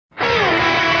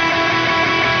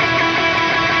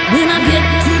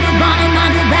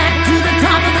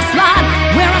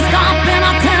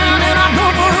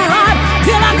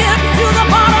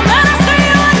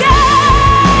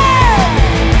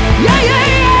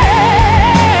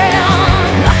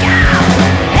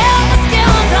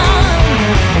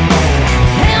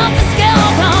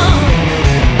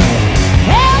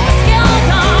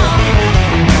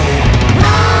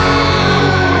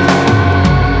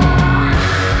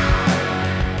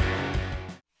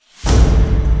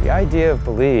idea of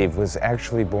Believe was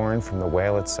actually born from the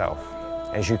whale itself.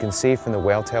 As you can see from the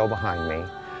whale tail behind me,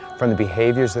 from the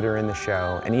behaviors that are in the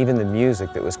show, and even the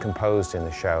music that was composed in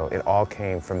the show, it all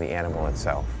came from the animal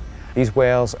itself. These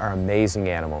whales are amazing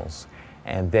animals,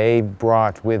 and they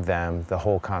brought with them the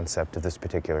whole concept of this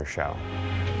particular show.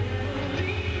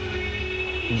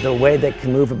 The way they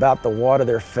can move about the water,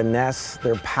 their finesse,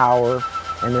 their power,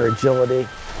 and their agility,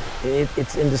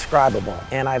 it's indescribable.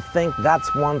 And I think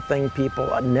that's one thing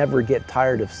people never get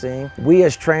tired of seeing. We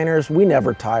as trainers, we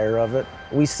never tire of it.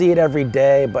 We see it every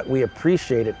day, but we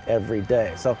appreciate it every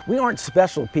day. So we aren't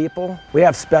special people. We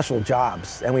have special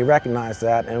jobs, and we recognize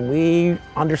that, and we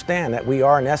understand that we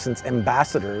are, in essence,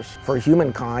 ambassadors for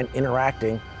humankind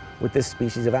interacting with this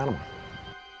species of animal.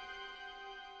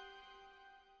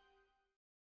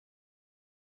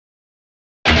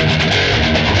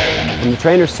 From the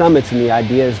trainer summits and the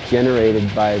ideas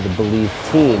generated by the Believe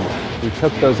team, we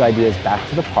took those ideas back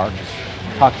to the parks,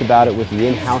 talked about it with the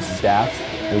in-house staff,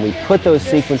 and we put those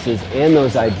sequences and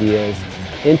those ideas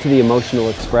into the emotional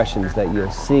expressions that you'll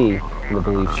see in the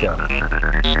Believe show.